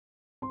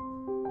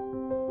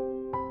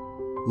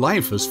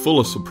Life is full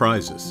of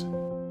surprises.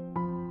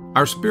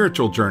 Our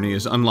spiritual journey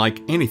is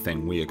unlike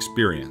anything we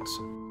experience,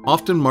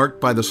 often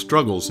marked by the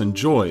struggles and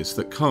joys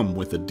that come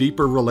with a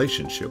deeper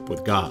relationship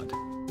with God.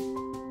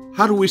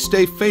 How do we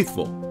stay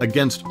faithful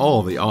against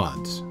all the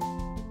odds?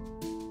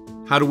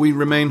 How do we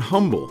remain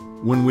humble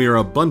when we are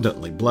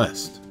abundantly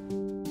blessed?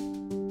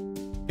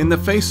 In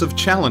the face of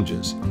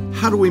challenges,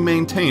 how do we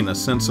maintain a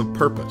sense of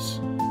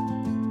purpose?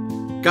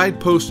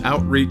 Guidepost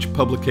outreach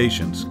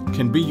publications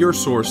can be your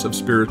source of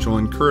spiritual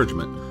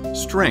encouragement,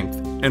 strength,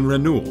 and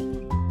renewal.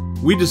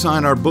 We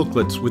design our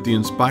booklets with the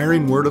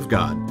inspiring Word of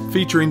God,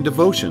 featuring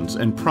devotions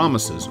and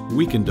promises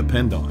we can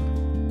depend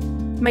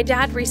on. My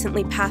dad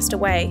recently passed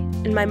away,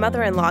 and my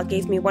mother-in-law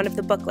gave me one of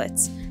the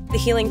booklets, The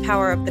Healing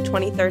Power of the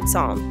 23rd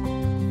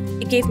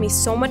Psalm. It gave me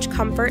so much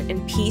comfort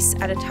and peace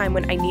at a time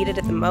when I needed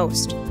it the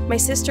most. My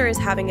sister is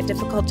having a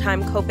difficult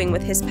time coping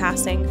with his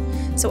passing,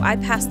 so I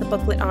passed the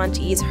booklet on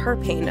to ease her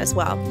pain as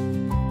well.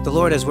 The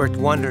Lord has worked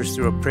wonders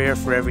through a prayer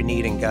for every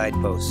need in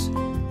Guideposts.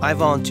 I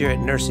volunteer at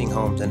nursing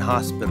homes and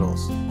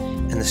hospitals,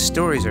 and the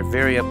stories are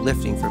very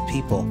uplifting for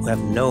people who have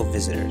no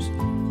visitors.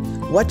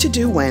 What to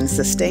Do When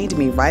sustained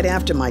me right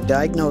after my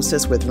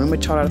diagnosis with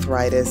rheumatoid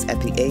arthritis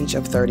at the age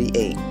of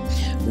 38.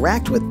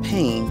 Racked with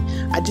pain,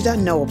 I did not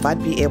know if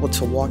I'd be able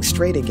to walk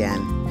straight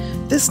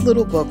again. This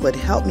little booklet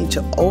helped me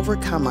to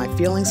overcome my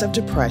feelings of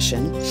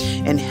depression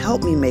and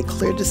helped me make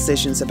clear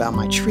decisions about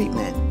my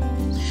treatment.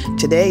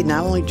 Today,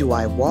 not only do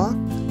I walk,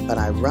 but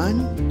I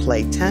run,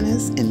 play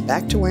tennis, and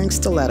back to wearing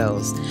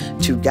stilettos.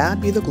 To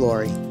God be the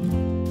glory.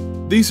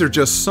 These are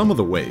just some of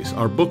the ways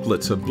our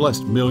booklets have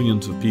blessed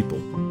millions of people.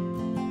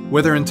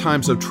 Whether in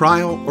times of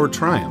trial or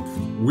triumph,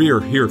 we are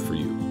here for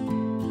you.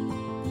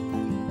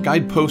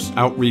 Guidepost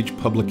Outreach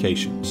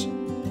Publications,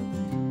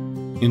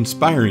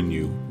 inspiring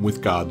you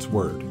with God's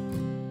Word.